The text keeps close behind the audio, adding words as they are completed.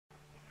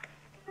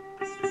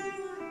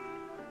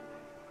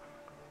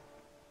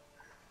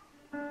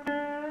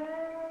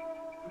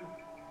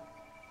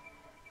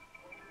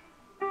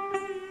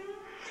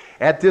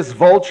At this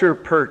vulture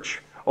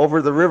perch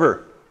over the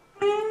river,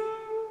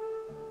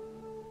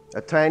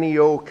 a tiny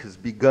oak has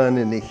begun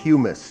in the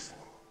humus.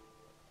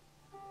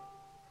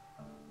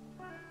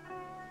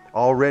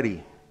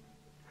 Already,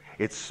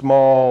 its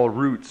small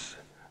roots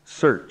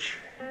search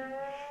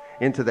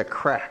into the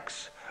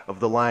cracks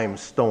of the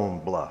limestone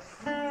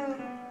bluff.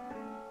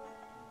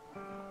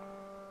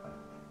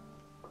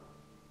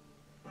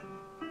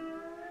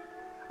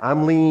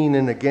 I'm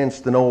leaning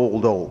against an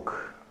old oak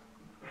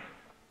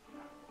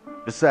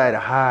beside a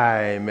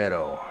high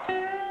meadow,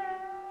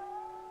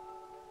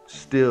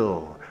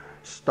 still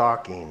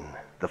stalking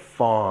the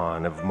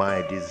fawn of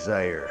my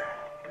desire,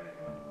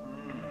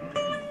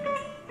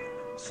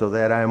 so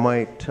that I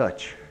might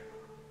touch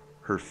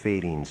her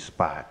fading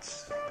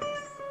spots.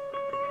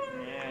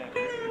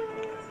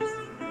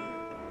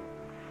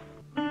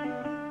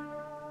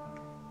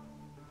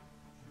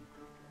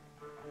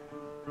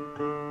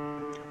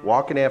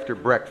 Walking after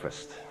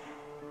breakfast.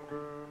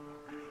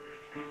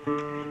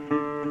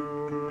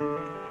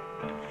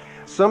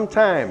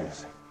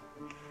 Sometimes,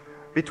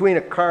 between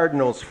a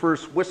cardinal's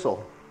first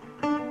whistle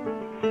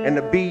and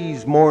the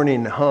bee's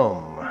morning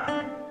hum,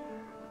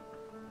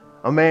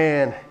 a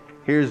man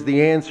hears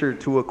the answer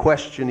to a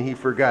question he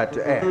forgot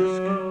to ask.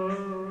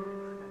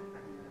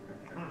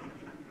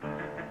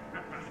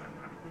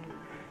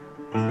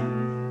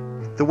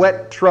 The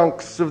wet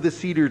trunks of the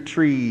cedar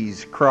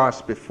trees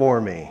cross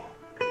before me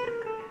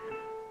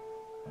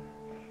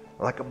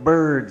like a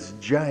bird's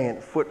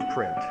giant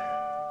footprint.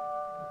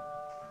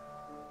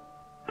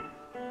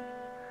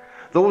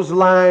 Those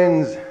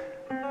lines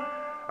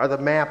are the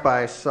map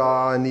I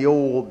saw in the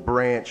old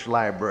branch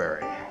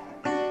library,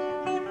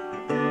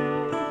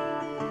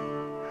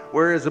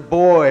 where as a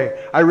boy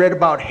I read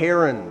about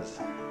herons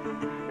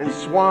and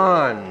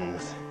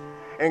swans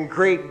and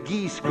great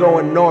geese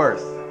going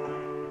north.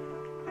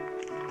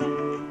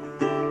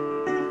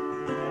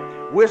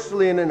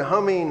 Whistling and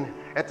humming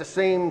at the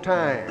same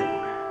time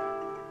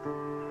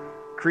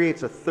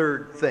creates a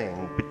third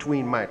thing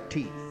between my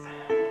teeth.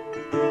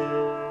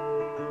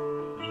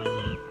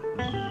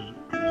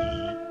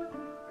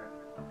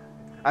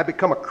 I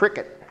become a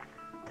cricket,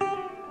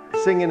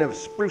 singing of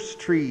spruce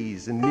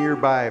trees and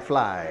nearby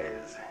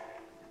flies.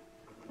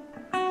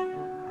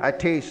 I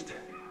taste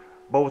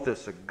both a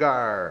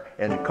cigar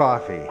and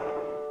coffee.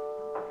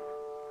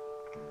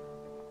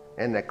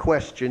 And the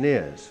question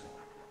is,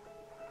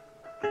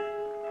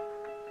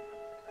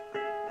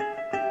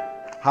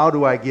 how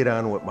do I get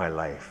on with my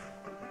life?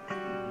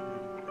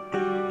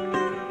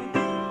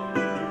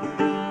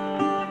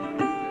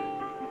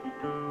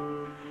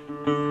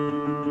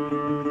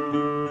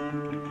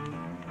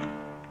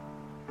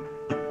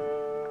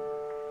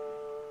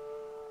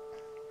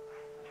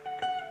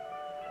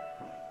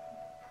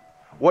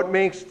 What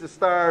makes the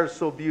stars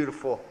so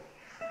beautiful?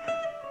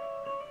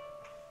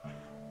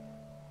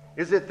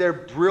 Is it their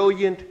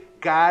brilliant,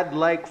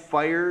 God-like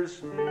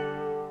fires?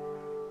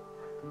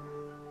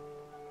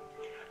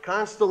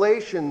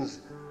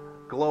 Constellations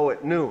glow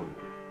at noon,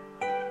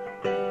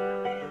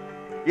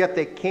 yet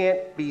they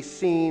can't be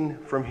seen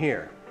from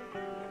here.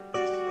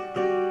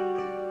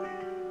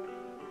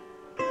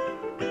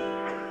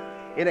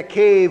 In a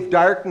cave,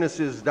 darkness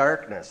is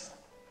darkness.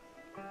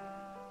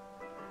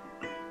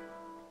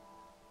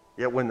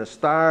 Yet when the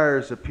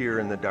stars appear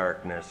in the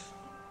darkness,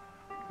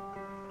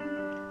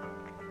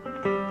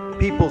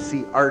 people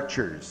see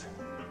archers,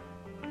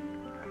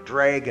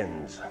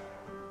 dragons,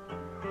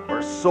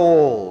 or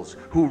souls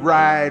who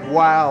ride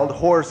wild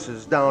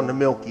horses down the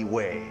Milky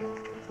Way.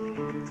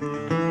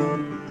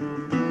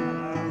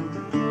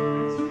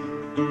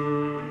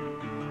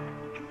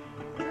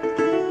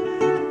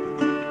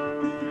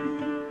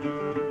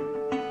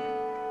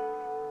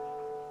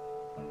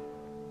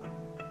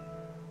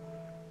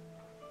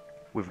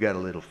 We've got a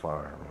little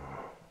farm.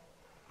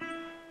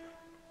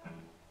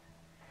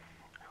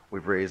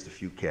 We've raised a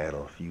few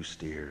cattle, a few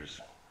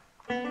steers.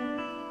 And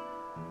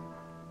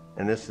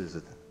this is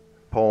a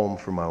poem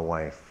for my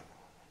wife.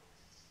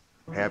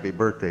 Happy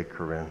birthday,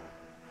 Corinne.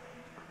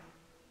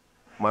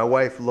 My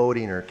wife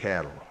loading her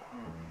cattle.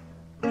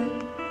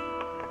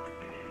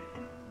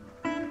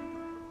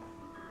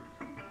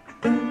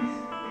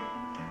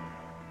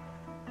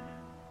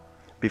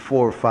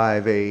 Before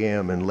 5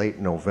 a.m. in late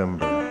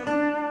November,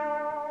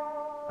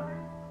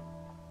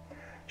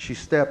 she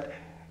stepped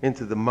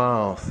into the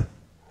mouth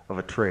of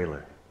a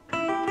trailer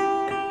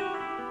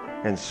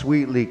and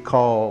sweetly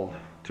called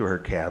to her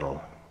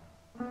cattle.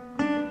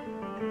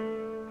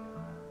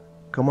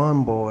 Come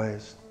on,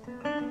 boys.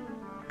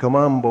 Come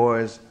on,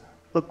 boys.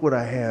 Look what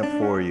I have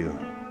for you.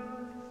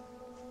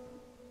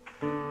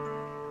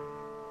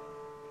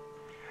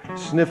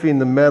 Sniffing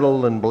the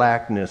metal and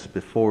blackness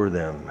before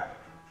them,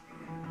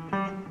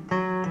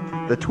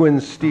 the twin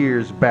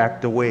steers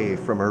backed away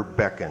from her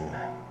beckon.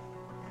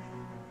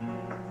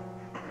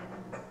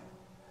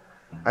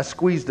 I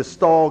squeezed the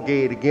stall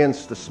gate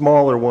against the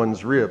smaller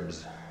one's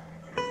ribs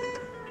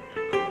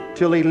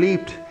till he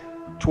leaped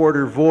toward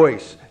her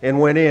voice and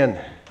went in.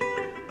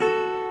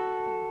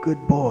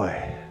 Good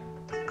boy,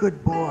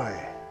 good boy.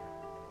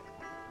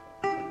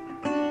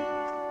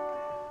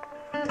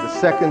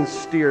 second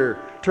steer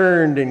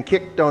turned and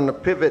kicked on the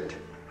pivot,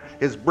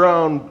 his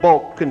brown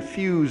bulk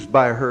confused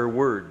by her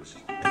words.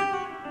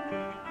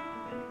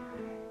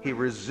 He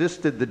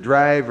resisted the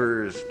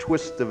driver's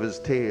twist of his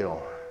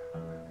tail,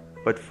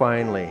 but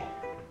finally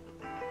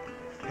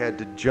had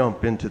to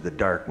jump into the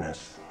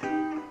darkness.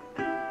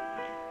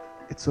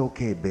 It's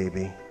okay,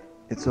 baby.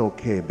 It's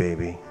okay,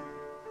 baby.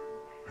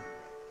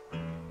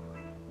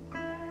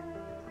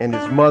 And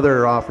his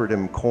mother offered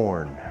him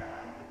corn.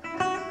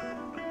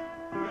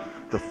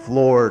 The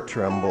floor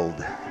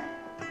trembled.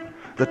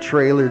 The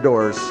trailer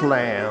door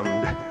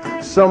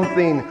slammed.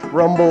 Something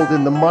rumbled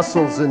in the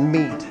muscles and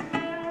meat.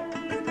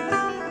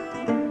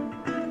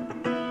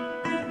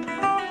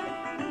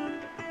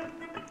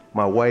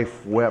 My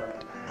wife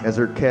wept as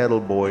her cattle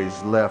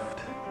boys left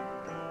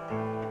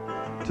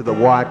to the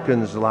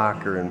Watkins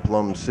locker in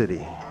Plum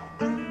City.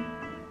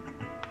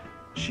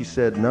 She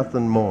said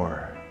nothing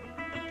more.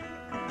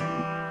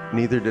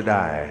 Neither did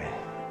I.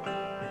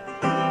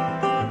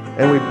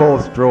 And we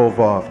both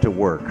drove off to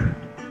work.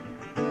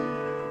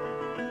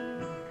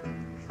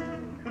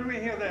 Could we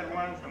hear that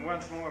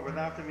once more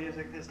without the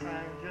music this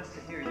time, just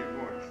to hear your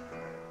voice?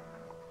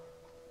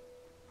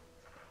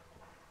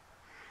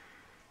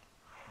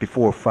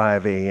 Before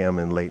 5 a.m.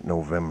 in late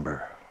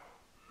November,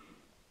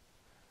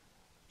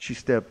 she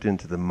stepped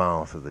into the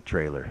mouth of the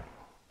trailer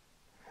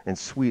and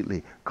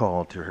sweetly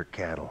called to her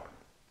cattle.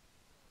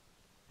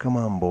 Come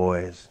on,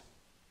 boys.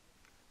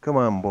 Come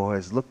on,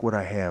 boys. Look what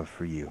I have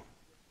for you.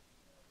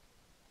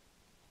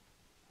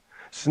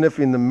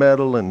 Sniffing the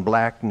metal and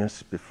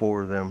blackness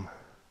before them,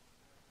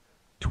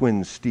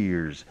 twin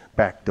steers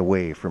backed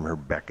away from her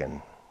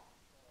beckon.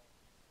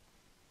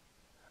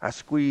 I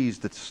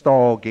squeezed the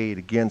stall gate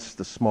against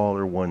the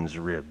smaller one's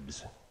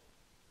ribs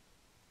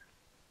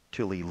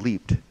till he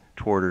leaped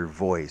toward her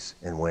voice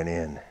and went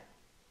in.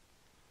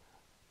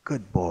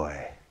 Good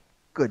boy,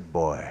 good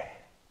boy.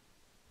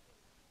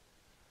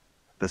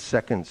 The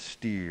second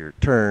steer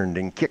turned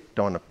and kicked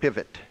on a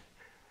pivot,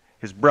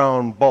 his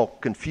brown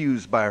bulk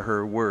confused by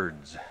her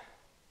words.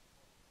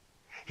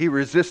 He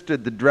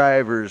resisted the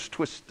driver's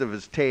twist of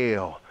his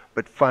tail,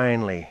 but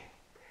finally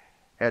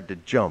had to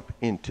jump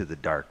into the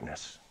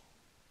darkness.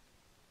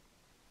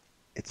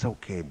 It's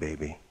okay,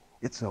 baby.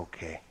 It's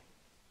okay.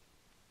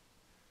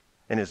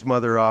 And his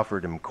mother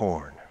offered him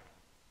corn.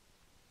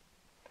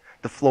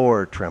 The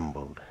floor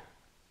trembled.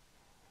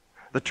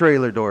 The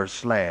trailer door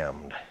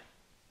slammed.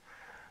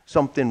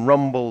 Something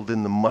rumbled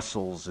in the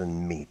muscles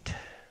and meat.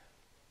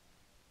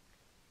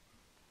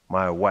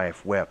 My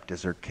wife wept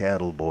as her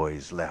cattle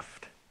boys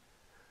left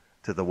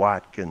to the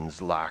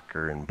Watkins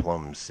locker in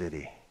Plum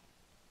City.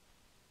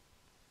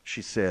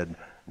 She said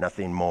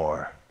nothing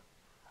more.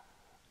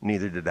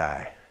 Neither did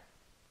I.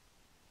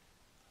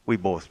 We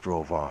both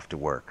drove off to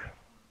work.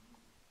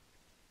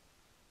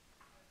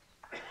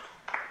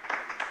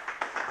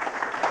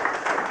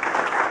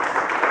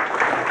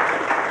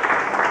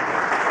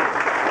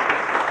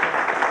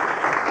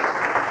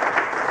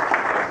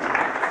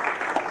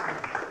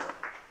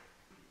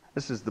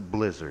 This is the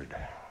blizzard.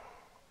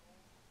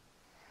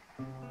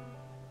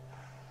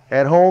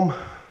 At home,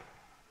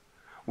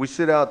 we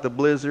sit out the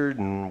blizzard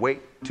and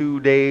wait 2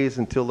 days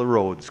until the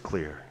road's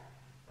clear.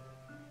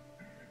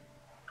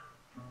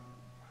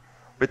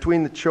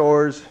 Between the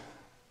chores,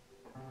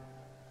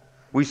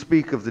 we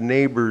speak of the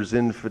neighbor's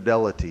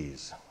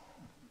infidelities,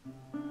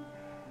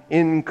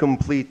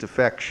 incomplete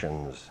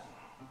affections,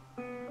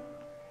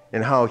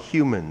 and how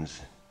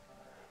humans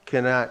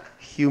cannot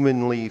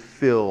humanly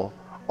fill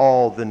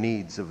all the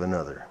needs of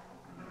another.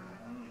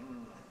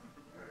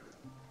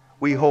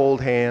 We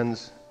hold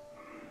hands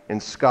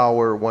and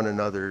scour one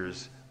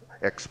another's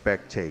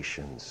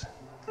expectations.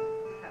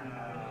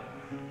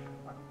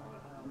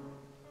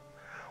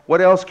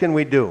 What else can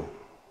we do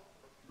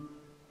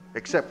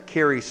except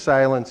carry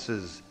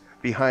silences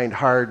behind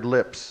hard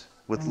lips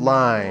with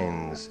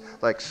lines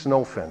like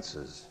snow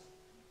fences,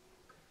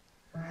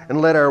 and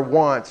let our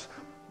wants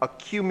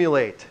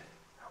accumulate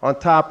on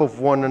top of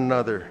one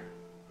another,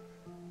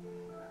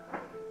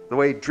 the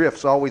way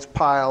drifts always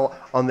pile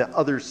on the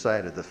other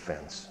side of the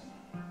fence?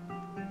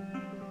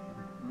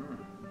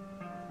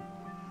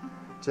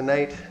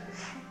 Tonight,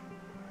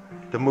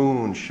 the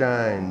moon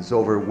shines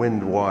over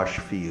wind-washed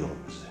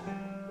fields.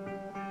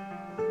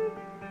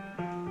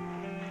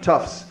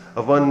 Tufts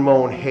of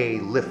unmown hay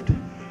lift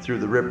through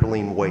the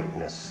rippling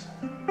whiteness,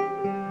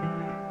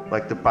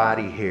 like the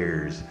body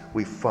hairs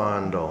we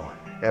fondle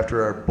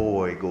after our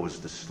boy goes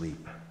to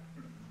sleep,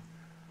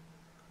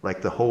 like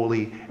the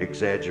holy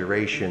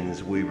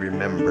exaggerations we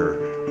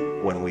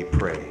remember when we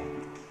pray.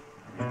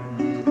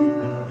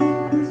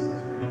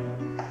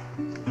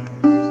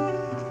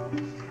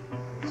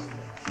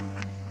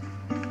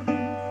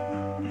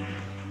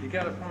 You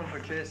got a phone for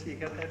Chesty? You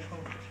got that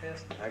phone for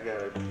Chesty? I got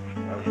it.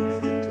 I'll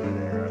get to it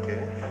there,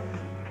 okay?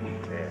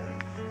 Yeah.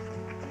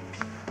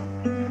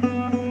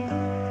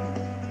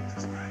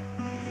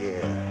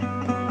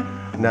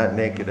 Yeah. Not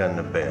naked on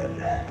the bed.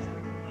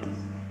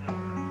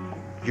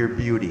 Your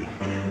beauty.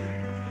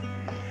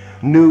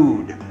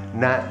 Nude,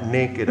 not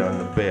naked on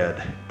the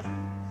bed.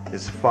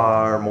 is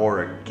far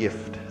more a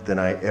gift than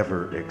I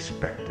ever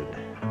expected.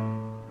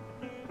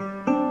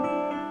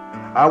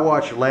 I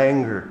watch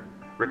languor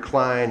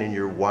recline in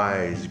your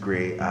wise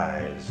gray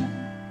eyes,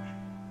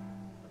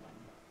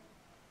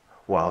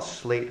 while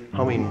slate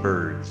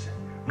hummingbirds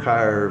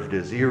carved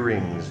as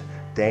earrings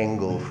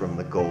dangle from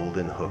the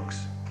golden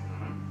hooks.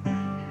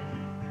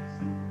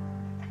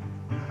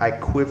 I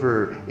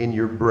quiver in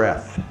your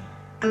breath,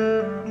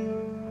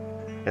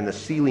 and the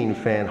ceiling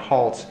fan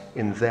halts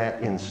in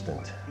that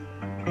instant.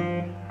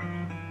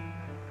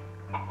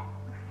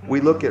 We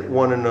look at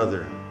one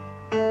another,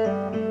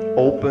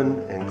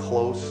 open and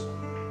close.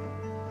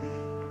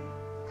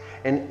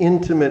 An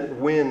intimate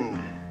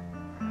wind,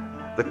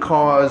 the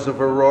cause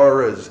of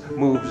auroras,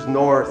 moves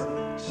north,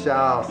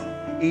 south,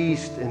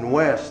 east, and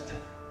west.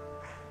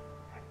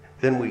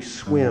 Then we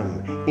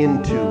swim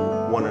into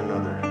one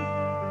another.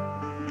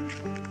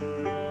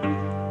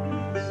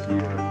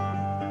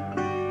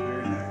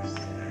 Very nice.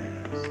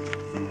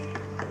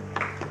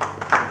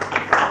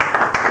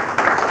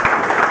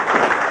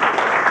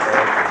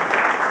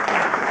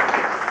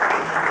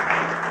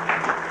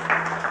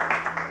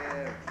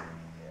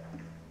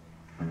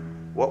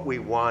 What we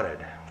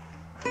wanted.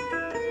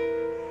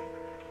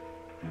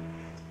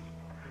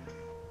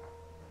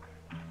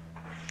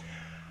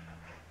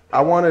 I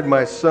wanted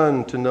my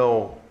son to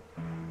know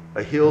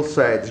a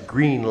hillside's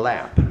green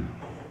lap,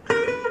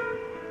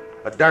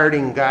 a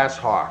darting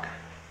goshawk,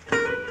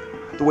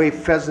 the way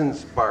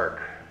pheasants bark,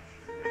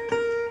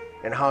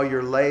 and how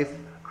your life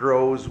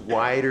grows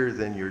wider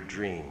than your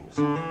dreams.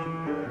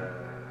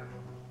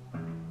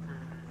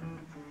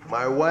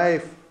 My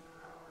wife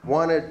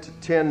wanted to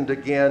tend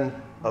again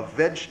a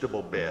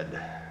vegetable bed,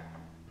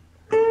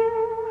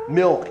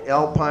 milk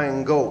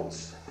alpine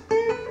goats,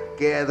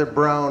 gather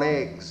brown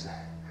eggs,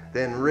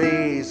 then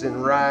raise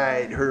and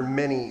ride her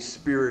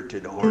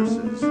many-spirited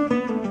horses.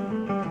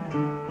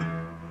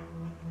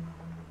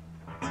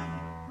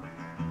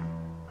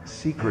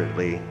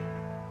 Secretly,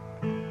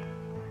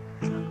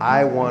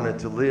 I wanted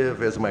to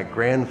live as my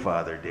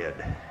grandfather did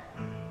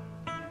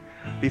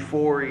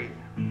before he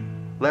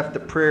left the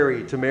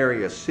prairie to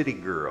marry a city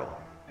girl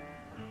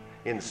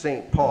in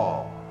St.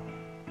 Paul,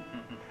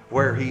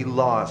 where he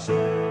lost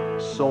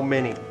so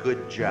many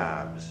good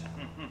jobs.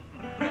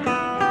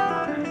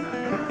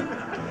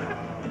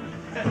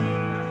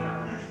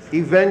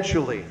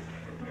 Eventually,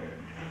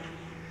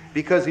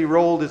 because he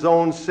rolled his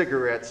own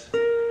cigarettes,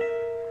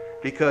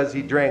 because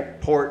he drank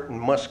port and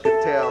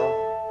muscatel,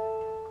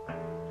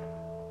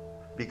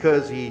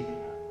 because he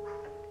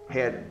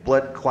had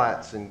blood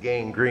clots and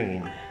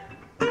gangrene,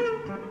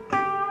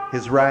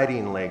 his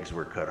riding legs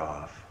were cut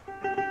off.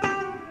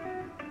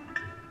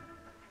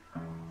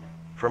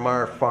 From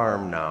our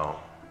farm now,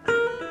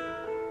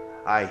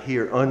 I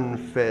hear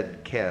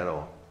unfed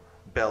cattle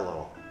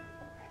bellow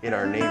in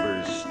our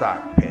neighbor's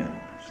stock pen.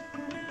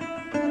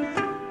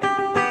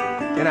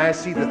 And I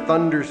see the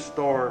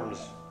thunderstorms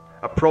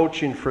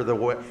approaching from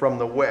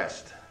the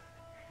west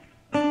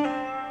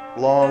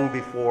long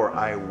before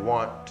I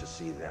want to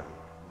see them.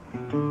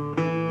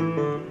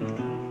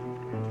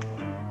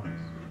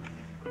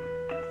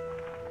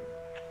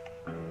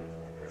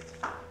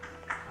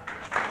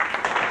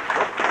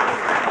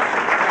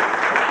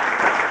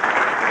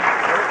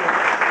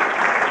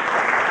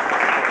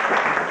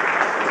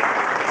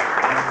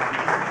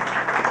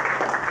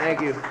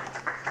 Thank you.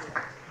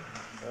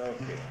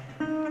 Okay.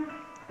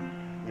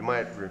 You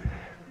might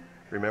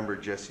remember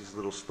Jesse's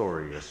little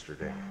story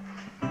yesterday.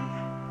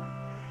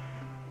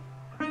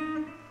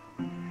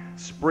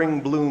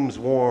 Spring blooms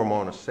warm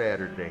on a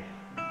Saturday.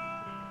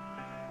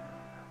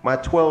 My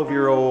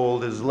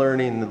 12-year-old is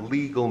learning the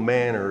legal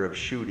manner of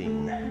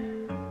shooting.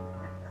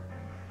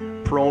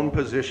 Prone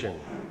position,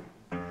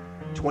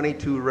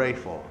 .22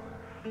 rifle.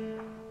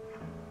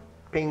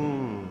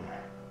 Ping,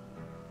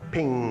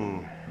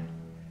 ping,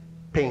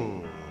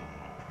 ping.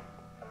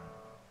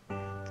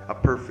 A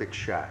perfect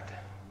shot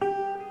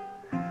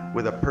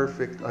with a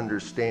perfect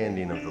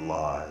understanding of the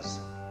laws.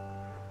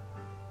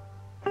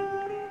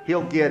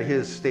 He'll get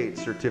his state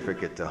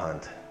certificate to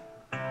hunt.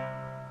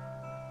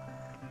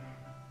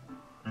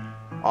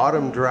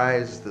 Autumn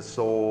dries the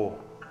soul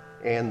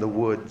and the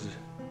woods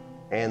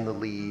and the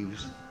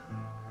leaves,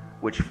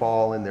 which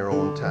fall in their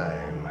own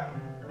time.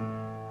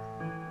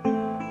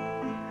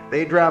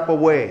 They drop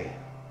away,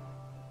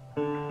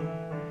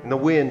 and the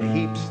wind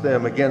heaps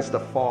them against a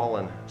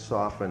fallen,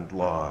 softened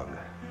log.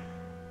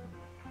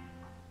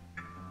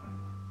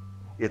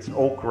 Its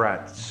oak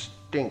rot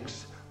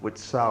stinks with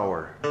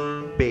sour,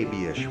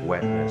 babyish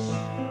wetness.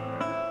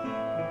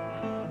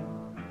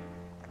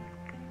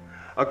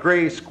 A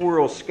gray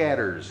squirrel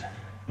scatters,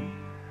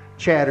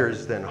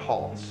 chatters, then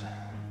halts,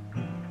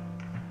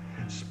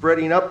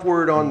 spreading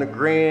upward on the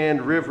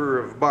grand river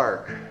of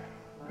bark.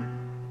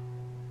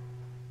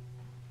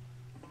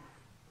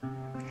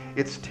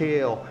 Its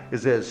tail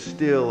is as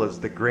still as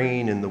the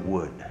grain in the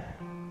wood.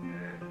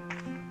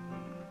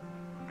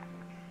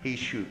 He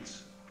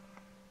shoots.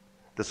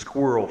 The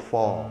squirrel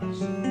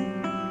falls,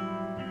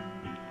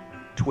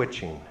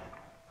 twitching.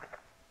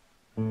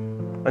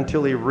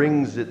 until he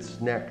wrings its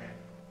neck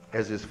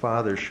as his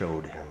father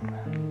showed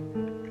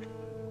him.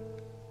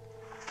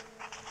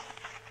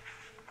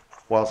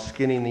 While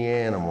skinning the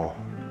animal,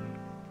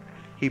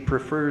 he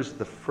prefers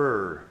the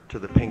fur to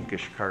the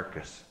pinkish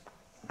carcass.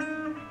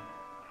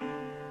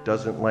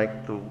 Doesn't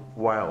like the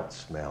wild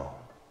smell,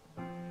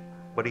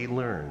 but he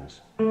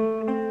learns.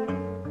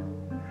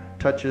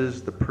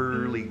 Touches the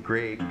pearly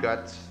gray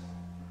guts,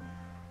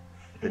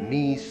 the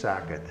knee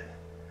socket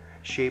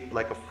shaped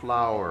like a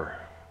flower,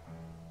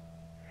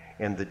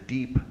 and the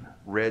deep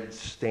red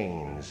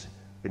stains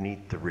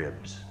beneath the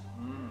ribs.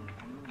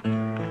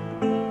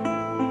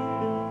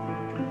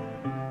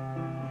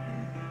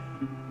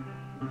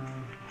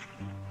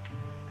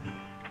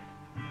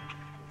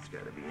 It's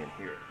got to be in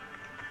here.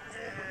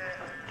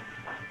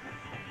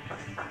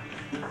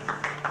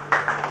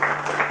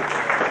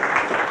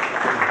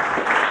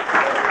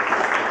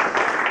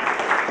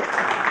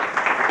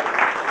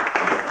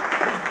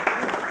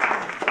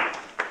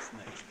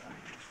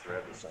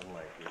 Thread of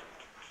sunlight here.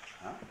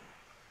 Huh?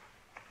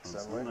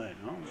 Sunlight?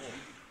 No.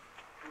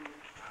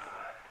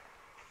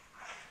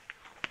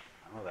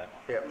 I know that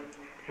one. Yep.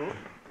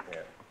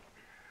 Yeah.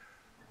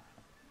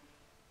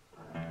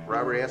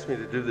 Robert asked me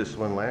to do this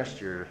one last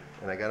year,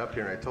 and I got up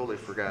here and I totally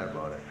forgot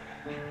about it.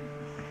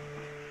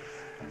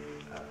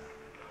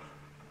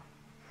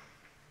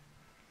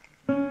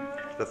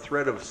 The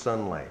thread of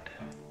sunlight.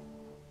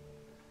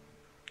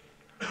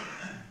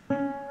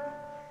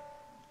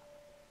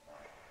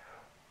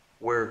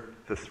 Where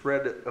the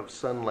thread of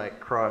sunlight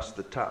crossed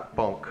the top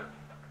bunk,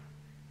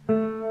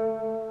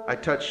 I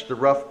touched the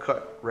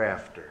rough-cut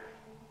rafter,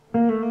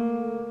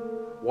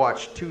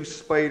 watched two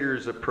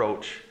spiders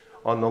approach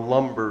on the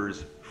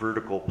lumber's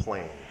vertical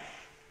plane.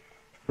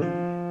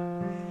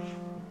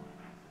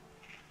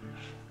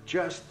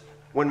 Just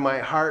when my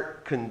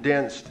heart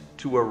condensed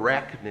to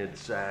arachnid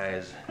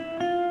size,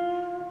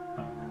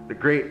 the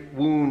great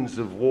wounds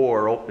of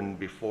war opened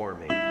before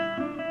me.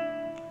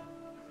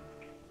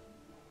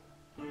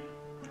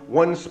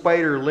 One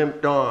spider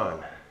limped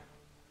on,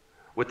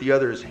 with the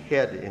other's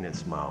head in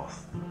its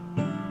mouth.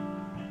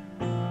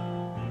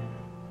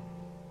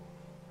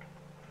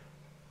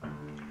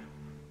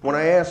 When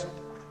I asked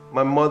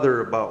my mother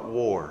about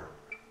war,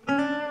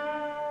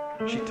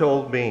 she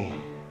told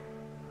me,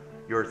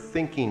 "You're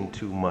thinking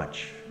too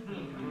much."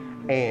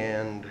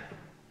 And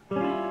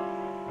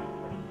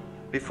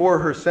before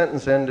her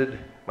sentence ended,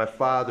 my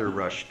father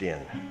rushed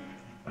in,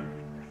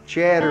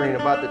 chattering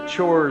about the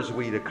chores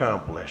we'd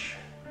accomplish.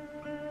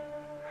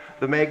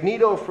 The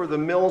magneto for the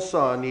mill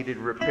saw needed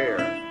repair.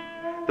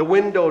 The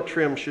window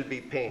trim should be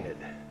painted.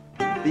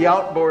 The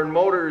outboard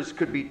motors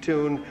could be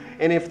tuned,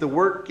 and if the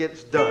work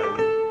gets done,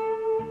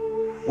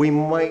 we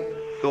might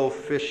go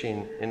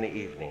fishing in the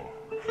evening.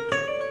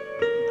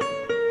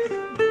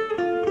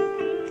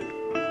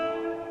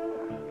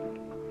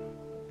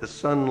 The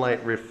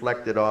sunlight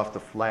reflected off the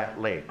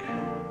flat lake,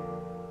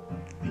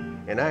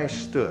 and I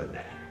stood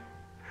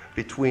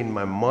between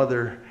my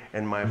mother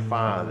and my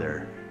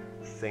father,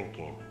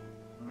 thinking.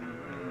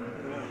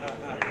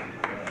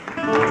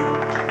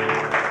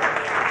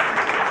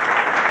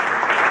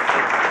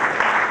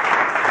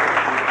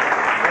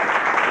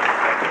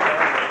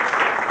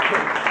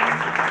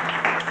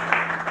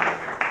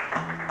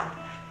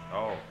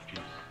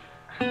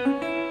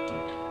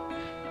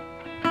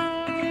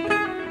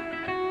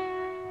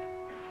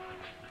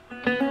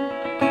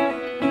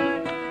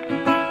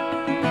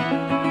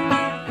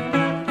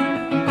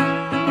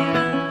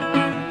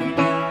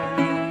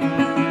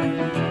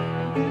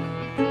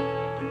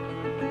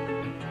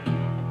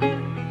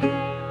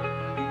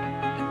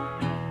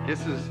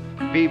 This is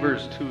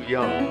Beaver's Too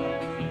Young.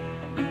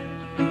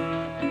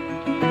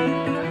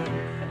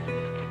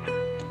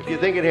 If you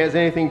think it has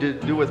anything to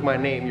do with my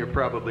name, you're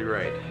probably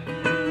right.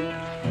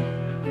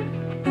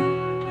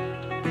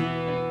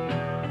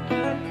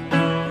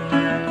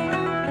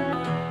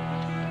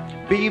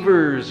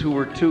 Beavers who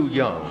were too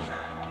young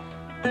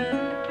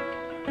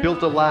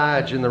built a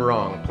lodge in the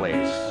wrong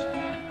place.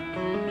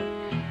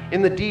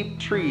 In the deep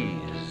trees,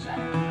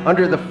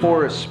 under the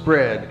forest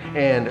spread,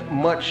 and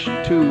much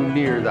too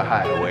near the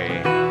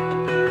highway.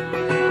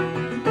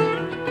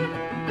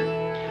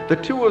 The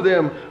two of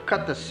them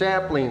cut the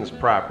saplings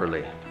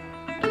properly,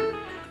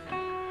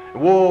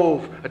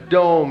 wove a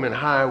dome in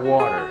high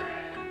water.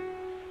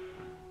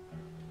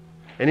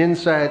 And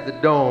inside the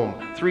dome,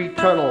 3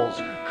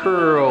 tunnels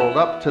curled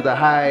up to the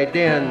high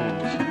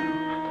dens,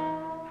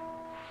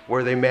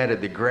 where they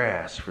matted the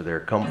grass for their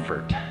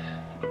comfort.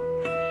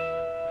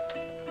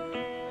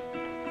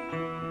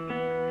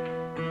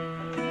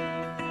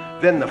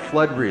 Then the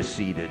flood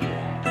receded.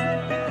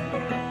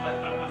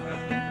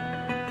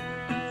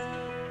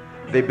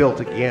 They built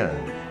again.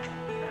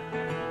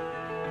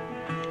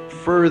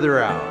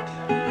 Further out,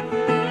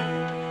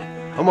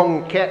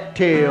 among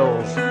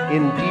cattails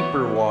in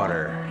deeper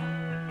water,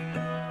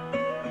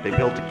 they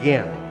built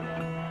again.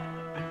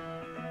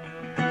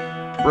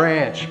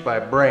 Branch by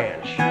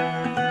branch,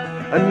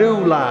 a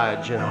new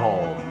lodge and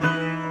home.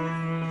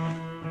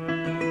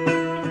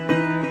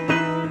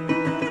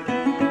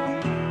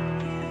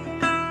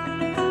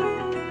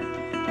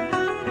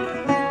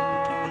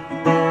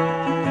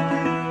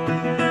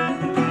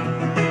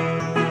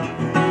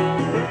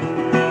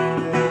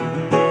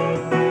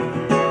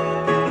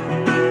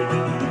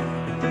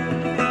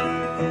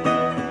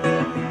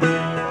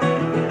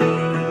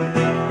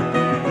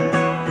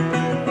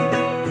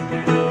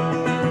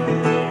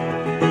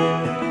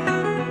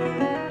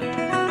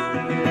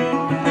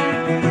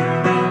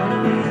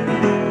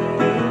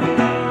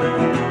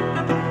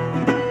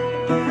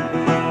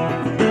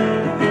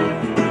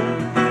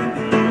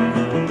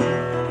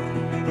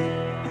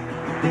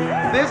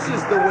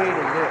 the way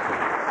to live.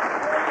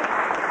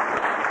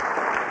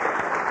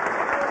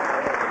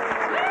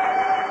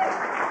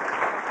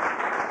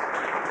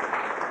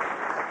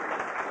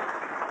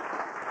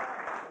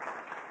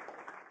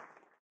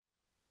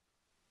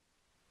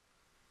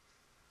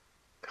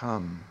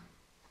 Come,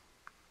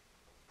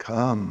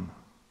 come,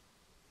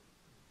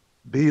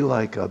 be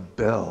like a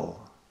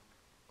bell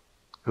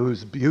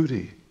whose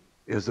beauty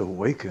is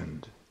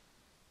awakened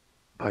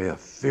by a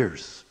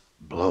fierce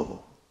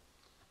blow.